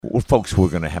Well, folks, we're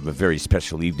going to have a very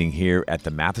special evening here at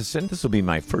the Matheson. This will be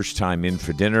my first time in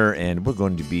for dinner, and we're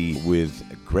going to be with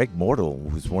Greg Mortal,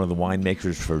 who's one of the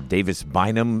winemakers for Davis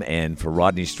Bynum and for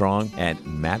Rodney Strong. And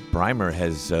Matt Breimer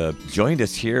has joined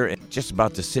us here and just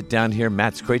about to sit down here.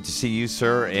 Matt, it's great to see you,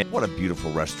 sir. And what a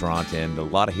beautiful restaurant, and a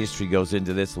lot of history goes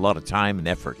into this, a lot of time and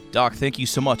effort. Doc, thank you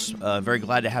so much. Very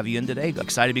glad to have you in today.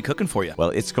 Excited to be cooking for you.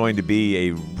 Well, it's going to be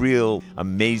a real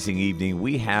amazing evening.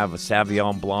 We have a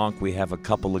Sauvignon Blanc, we have a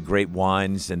couple of great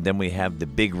wines, and then we have the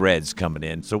big reds coming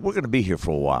in. So we're going to be here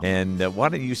for a while. And why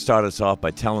don't you start us off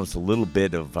by telling us a little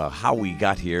bit of how we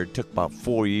got here. It took about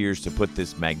 4 years to put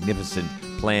this magnificent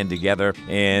plan together,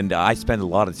 and I spend a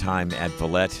lot of time at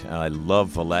Valette. I love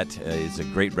Valette. It's a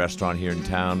great restaurant here in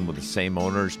town with the same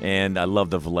owners, and I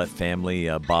love the Valette family.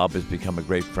 Bob has become a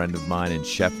great friend of mine, and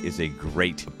Chef is a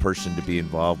great person to be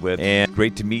involved with. And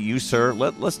great to meet you, sir.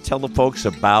 Let's tell the folks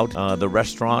about the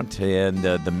restaurant, and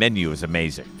the menu is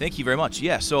amazing. Thank you very much.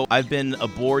 Yeah, so I've been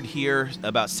aboard here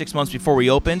about 6 months before we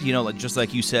opened. You know, just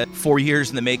like you said, 4 years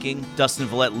in the making. Dustin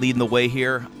Valette leading the way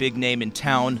here. Big name in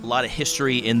town. A lot of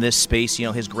history in this space. You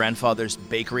know, his grandfather's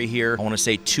bakery here, I want to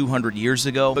say 200 years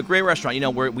ago. But great restaurant. You know,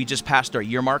 we just passed our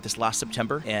year mark this last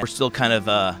September, and we're still kind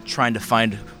of trying to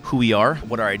find who we are,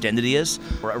 what our identity is.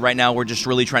 Right now, we're just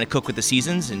really trying to cook with the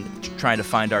seasons and trying to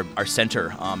find our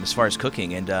center as far as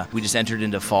cooking. And we just entered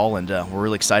into fall, and we're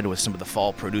really excited with some of the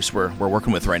fall produce we're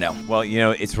working with right now. Well, you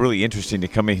know, it's really interesting to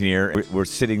come in here. We're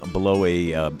sitting below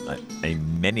a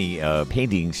many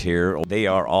paintings here. They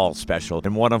are all special,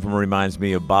 and one of them reminds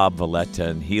me of Bob Valette,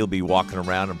 and he'll be walking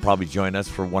around and probably join us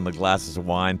for one of the glasses of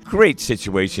wine. Great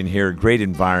situation here, great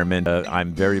environment.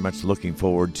 I'm very much looking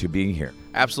forward to being here.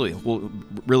 Absolutely. Well,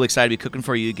 really excited to be cooking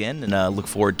for you again, and look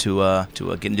forward to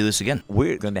getting to do this again.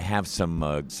 We're going to have some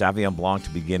Sauvignon Blanc to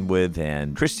begin with,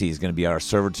 and Christy is going to be our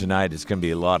server tonight. It's going to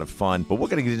be a lot of fun, but we're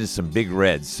going to get into some big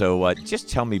reds. So just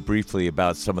tell me briefly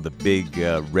about some of the big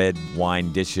red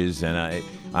wine dishes, and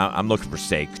I'm looking for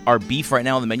steak. Our beef right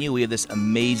now on the menu, we have this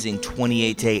amazing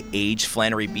 28-day aged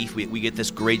Flannery beef. We get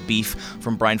this great beef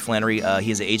from Brian Flannery. He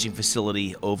has an aging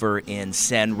facility over in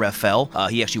San Rafael.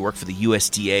 He actually worked for the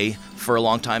USDA for a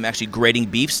long time, actually grading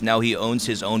beefs. Now he owns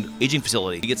his own aging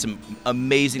facility. He gets some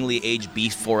amazingly aged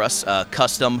beef for us,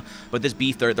 custom. But this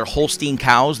beef, they're Holstein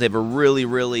cows. They have a really,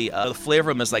 really, the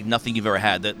flavor of them is like nothing you've ever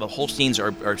had. The Holsteins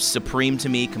are supreme to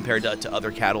me compared to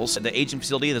other cattle. The aging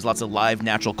facility, there's lots of live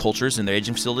natural cultures in their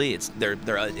aging facility.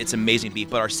 It's amazing beef.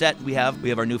 But our set, we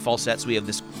have our new fall sets. We have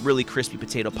this really crispy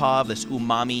potato pav, this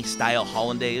umami style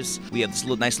hollandaise. We have this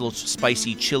nice little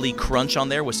spicy chili crunch on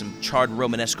there with some charred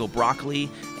Romanesco broccoli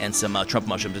and some Trump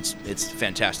mushrooms. It's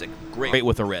fantastic. Great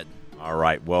with a red. All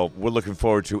right. Well, we're looking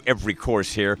forward to every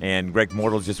course here. And Greg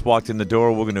Mortal just walked in the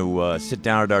door. We're going to sit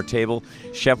down at our table.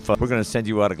 Chef, we're going to send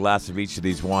you out a glass of each of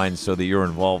these wines so that you're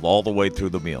involved all the way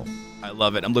through the meal. I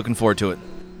love it. I'm looking forward to it.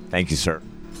 Thank you, sir.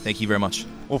 Thank you very much.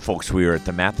 Well, folks, we are at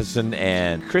the Matheson,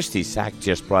 and Christy Sack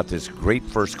just brought this great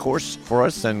first course for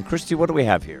us. And Christy, what do we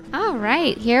have here? All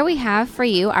right, here we have for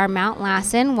you our Mount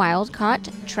Lassen wild-caught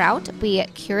trout. We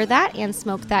cure that and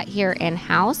smoke that here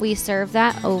in-house. We serve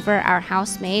that over our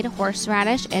house-made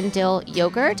horseradish and dill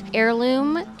yogurt,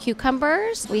 heirloom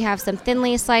cucumbers. We have some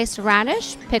thinly sliced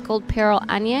radish, pickled pearl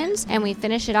onions, and we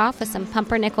finish it off with some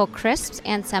pumpernickel crisps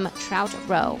and some trout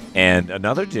roe. And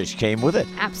another dish came with it.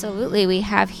 Absolutely. We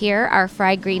have here our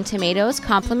fried green tomatoes,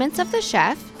 compliments of the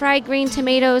chef. Fried green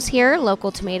tomatoes here,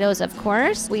 local tomatoes, of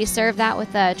course. We serve that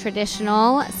with a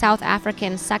traditional South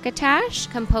African succotash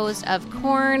composed of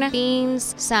corn,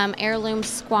 beans, some heirloom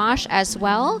squash as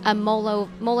well, a mole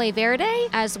verde,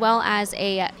 as well as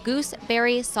a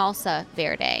gooseberry salsa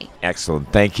verde.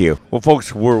 Excellent. Thank you. Well,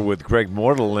 folks, we're with Greg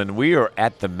Mortal, and we are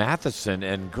at the Matheson,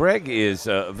 and Greg is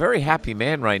a very happy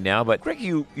man right now. But, Greg,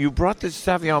 you brought this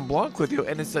Sauvignon Blanc with you,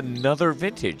 and it's another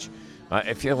vintage.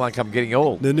 I feel like I'm getting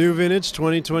old. The new vintage,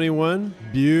 2021.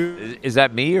 Is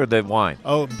that me or the wine?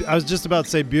 Oh, I was just about to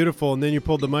say beautiful, and then you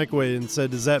pulled the mic away and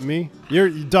said, is that me?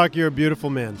 Doc, you're a beautiful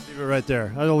man. Leave it right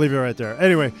there. I'll leave it right there.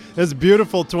 Anyway, it's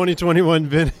beautiful 2021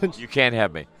 vintage. You can't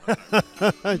have me.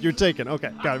 You're taken.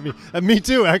 Okay, got it. Me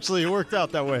too, actually. It worked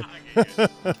out that way.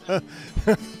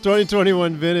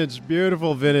 2021 vintage,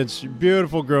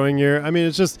 beautiful growing year. I mean,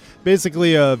 it's just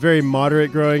basically a very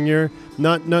moderate growing year.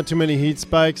 Not too many heat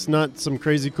spikes, not some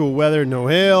crazy cool weather, no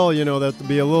hail. You know, that would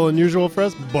be a little unusual for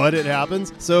us, but it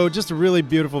happens. So just a really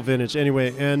beautiful vintage.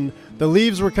 Anyway, and the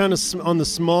leaves were kind of on the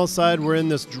small side. We're in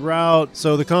this drought,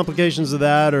 so the complications of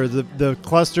that, or the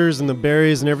clusters and the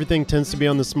berries and everything tends to be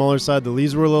on the smaller side. The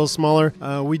leaves were a little smaller.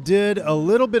 We did a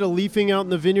little bit of leafing out in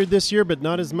the vineyard this year, but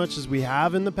not as much as we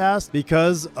have in the past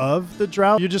because of the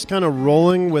drought. You're just kind of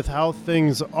rolling with how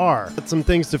things are. Some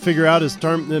things to figure out is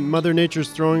Mother Nature's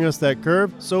throwing us that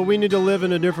curve, so we need to live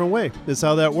in a different way. Is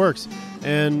how that works.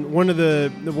 And one of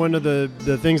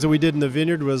the things that we did in the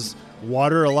vineyard was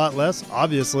water a lot less,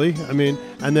 obviously. I mean,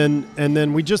 and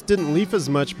then we just didn't leaf as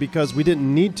much because we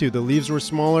didn't need to. The leaves were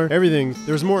smaller. Everything.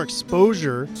 There's more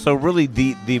exposure. So really,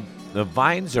 the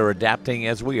vines are adapting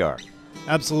as we are.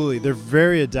 Absolutely, they're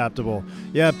very adaptable.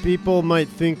 Yeah, people might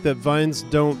think that vines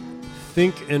don't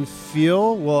think and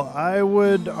feel. Well, I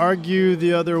would argue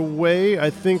the other way. I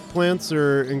think plants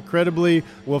are incredibly,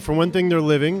 well, for one thing, they're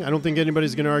living. I don't think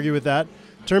anybody's going to argue with that.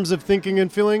 In terms of thinking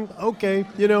and feeling, okay,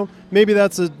 maybe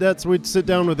we'd sit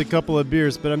down with a couple of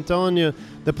beers, but I'm telling you,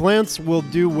 the plants will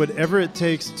do whatever it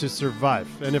takes to survive.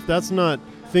 And if that's not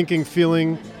thinking,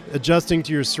 feeling, adjusting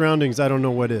to your surroundings, I don't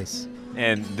know what is.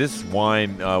 And this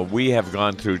wine, we have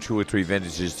gone through 2 or 3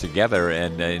 vintages together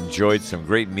and enjoyed some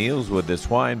great meals with this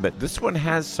wine, but this one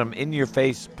has some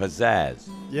in-your-face pizzazz.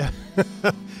 Yeah,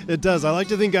 it does. I like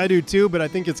to think I do too, but I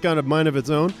think it's got a mind of its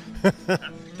own.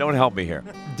 Don't help me here.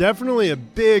 Definitely a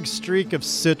big streak of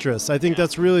citrus. I think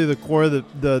that's really the core of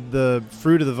the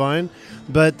fruit of the vine.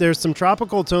 But there's some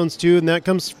tropical tones too, and that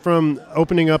comes from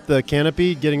opening up the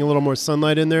canopy, getting a little more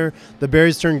sunlight in there. The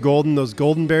berries turn golden, those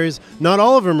golden berries. Not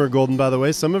all of them are golden, by the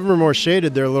way. Some of them are more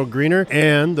shaded. They're a little greener,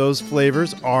 and those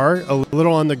flavors are a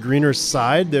little on the greener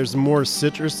side. There's more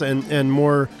citrus and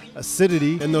more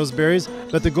acidity in those berries.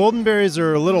 But the golden berries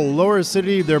are a little lower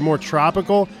acidity. They're more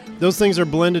tropical. Those things are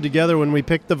blended together. When we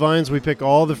pick the vines, we pick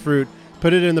all the fruit,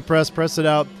 put it in the press it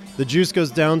out. The juice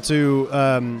goes down to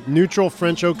neutral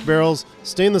French oak barrels,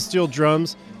 stainless steel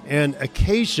drums, and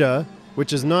acacia,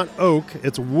 which is not oak,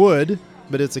 it's wood,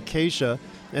 but it's acacia.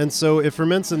 And so it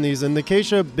ferments in these. And the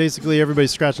acacia, basically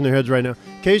everybody's scratching their heads right now.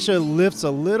 Acacia lifts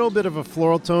a little bit of a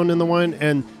floral tone in the wine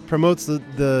and promotes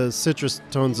the citrus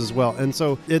tones as well. And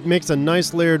so it makes a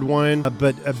nice layered wine,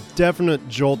 but a definite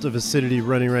jolt of acidity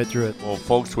running right through it. Well,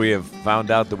 folks, we have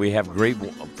found out that we have great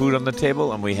food on the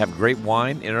table and we have great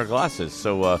wine in our glasses.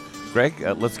 So, Greg,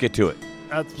 let's get to it.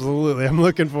 Absolutely. I'm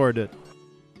looking forward to it.